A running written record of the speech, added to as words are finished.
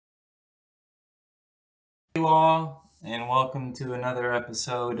You all, and welcome to another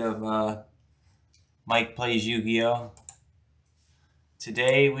episode of Mike Plays Yu-Gi-Oh!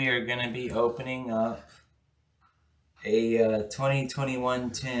 Today we are going to be opening up a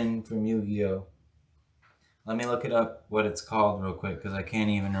 2021 tin from Yu-Gi-Oh! Let me look it up what it's called real quick because I can't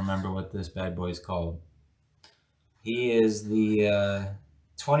even remember what this bad boy is called. He is the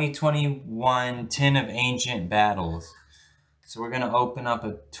 2021 Tin of Ancient Battles. So we're going to open up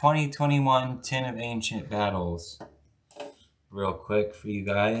a 2021 Tin of Ancient Battles real quick for you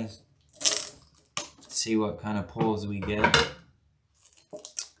guys. See what kind of pulls we get.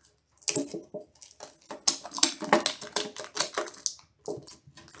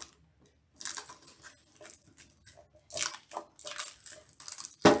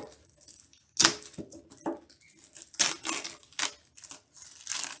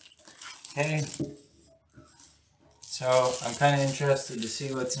 Okay, so I'm kind of interested to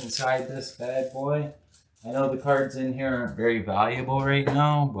see what's inside this bad boy. I know the cards in here aren't very valuable right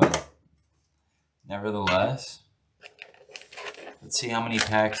now, but nevertheless, let's see how many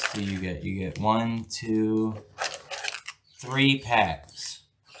packs do you get. You get 1, 2, 3 packs.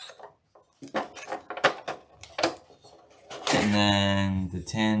 And then the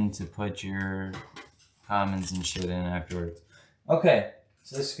tin to put your commons and shit in afterwards. Okay,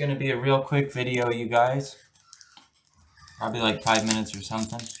 so this is going to be a real quick video, you guys. Probably like 5 minutes or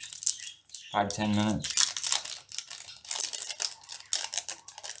something. 5-10 minutes.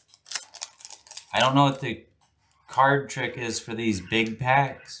 I don't know what the card trick is for these big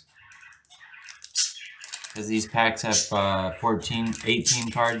packs. Because these packs have 14,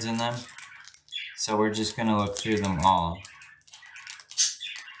 18 cards in them. So we're just going to look through them all.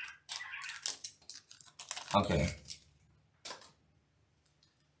 Okay.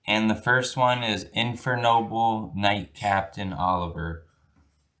 And the first one is Infernoble Knight Captain Oliver.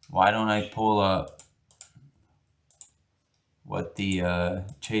 Why don't I pull up what the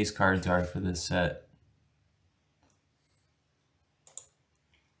chase cards are for this set?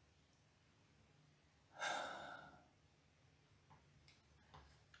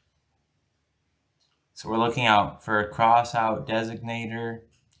 So we're looking out for a cross-out designator,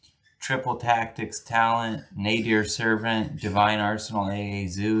 triple tactics talent, nadir servant, divine arsenal AA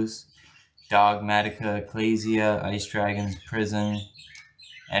Zeus, dogmatica ecclesia, ice dragons prison.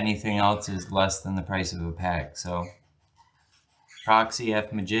 Anything else is less than the price of a pack. So proxy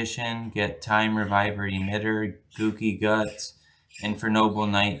F magician, get time reviver emitter, gooky guts, infernoble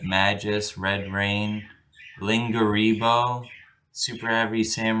knight magus, red rain, lingaribo, super heavy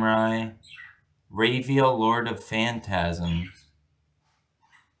samurai, Raviel, Lord of Phantasms.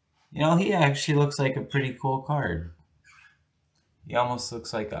 You know, he actually looks like a pretty cool card. He almost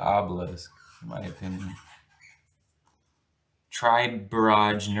looks like an obelisk, in my opinion. Tribe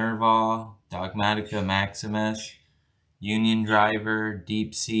Barrage Nerval, Dogmatica Maximus, Union Driver,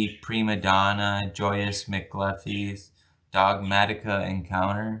 Deep Sea Prima Donna, Joyous McLeffy's, Dogmatica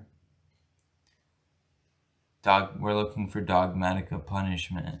Encounter. We're looking for Dogmatica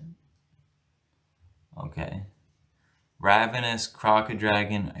Punishment. Okay. Ravenous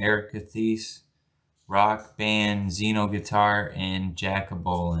Crocoddragon Ercathese, Rock Band Xeno Guitar, and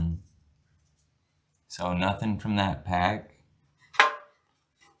Jackabolin. So nothing from that pack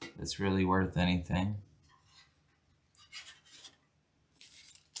that's really worth anything.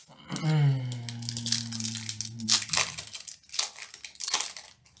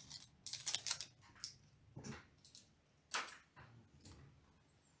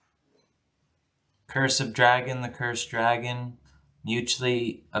 Curse of Dragon, the Cursed Dragon,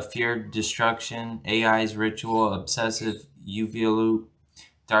 Mutually Afeared Destruction, AI's Ritual, Obsessive Uvialoop,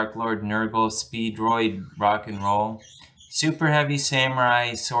 Dark Lord Nurgle, Speedroid Rock and Roll, Super Heavy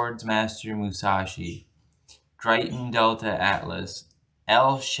Samurai, Swords Master Musashi, Triton Delta Atlas,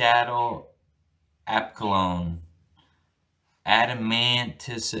 El Shadow Apcolone,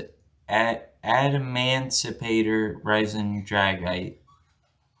 Adamantipator Resin Dragite,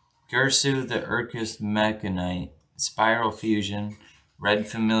 Gursu the Urkus Mechanite, Spiral Fusion, Red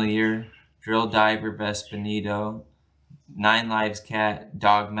Familiar, Drill Diver Vespanito, 9 Lives Cat,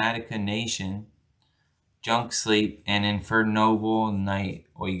 Dogmatica Nation, Junk Sleep, and Infernoble Knight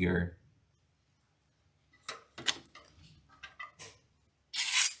Uyghur.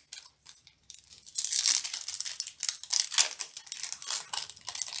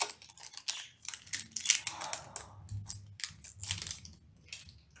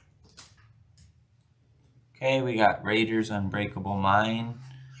 Okay, we got Raiders Unbreakable Mind,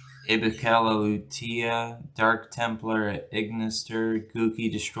 Ibikela Lutia, Dark Templar Ignister,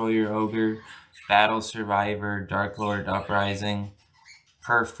 Gookie Destroyer Ogre, Battle Survivor, Dark Lord Uprising,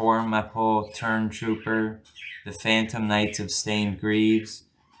 Performapple Turn Trooper, the Phantom Knights of Stained Greaves,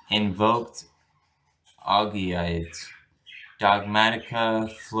 Invoked Augiides,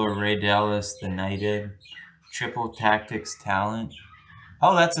 Dogmatica Floridelis the Knighted, Triple Tactics Talent.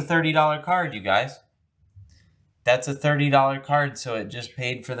 Oh, that's a $30 card, you guys. That's a $30 card, so it just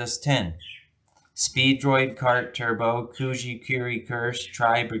paid for this 10. Speed Droid Cart Turbo, Kuji Curie Curse,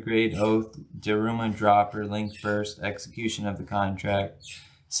 Tri Brigade Oath, Daruma Dropper, Link Burst, Execution of the Contract,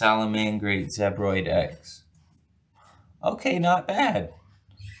 Salamangreat Zebroid X. Okay, not bad.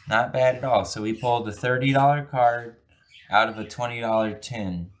 Not bad at all. So we pulled a $30 card out of a $20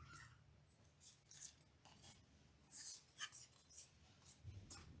 tin.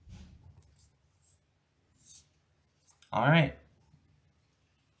 Alright.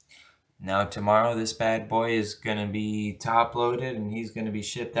 Now tomorrow this bad boy is going to be top loaded and he's going to be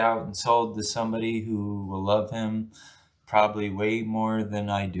shipped out and sold to somebody who will love him probably way more than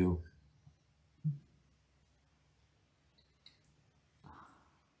I do.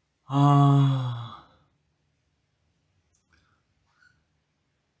 I'm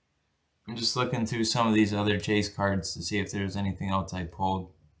just looking through some of these other chase cards to see if there's anything else I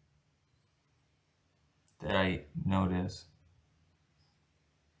pulled that I noticed.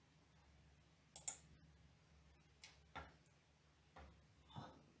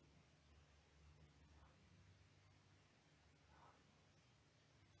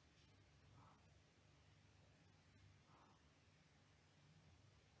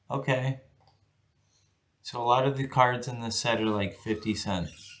 Okay. So a lot of the cards in this set are like 50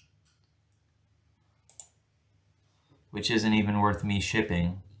 cents. Which isn't even worth me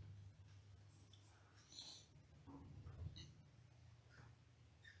shipping.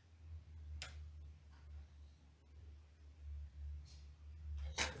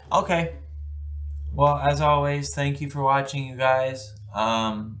 Okay. Well, as always, thank you for watching, you guys.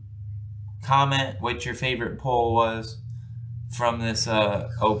 Comment what your favorite pull was from this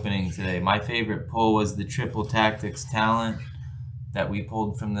opening today. My favorite pull was the Triple Tactics Talent that we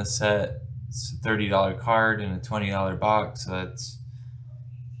pulled from this set. It's a $30 card and a $20 box, so that's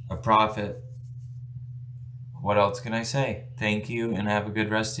a profit. What else can I say? Thank you and have a good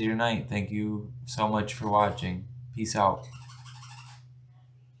rest of your night. Thank you so much for watching. Peace out.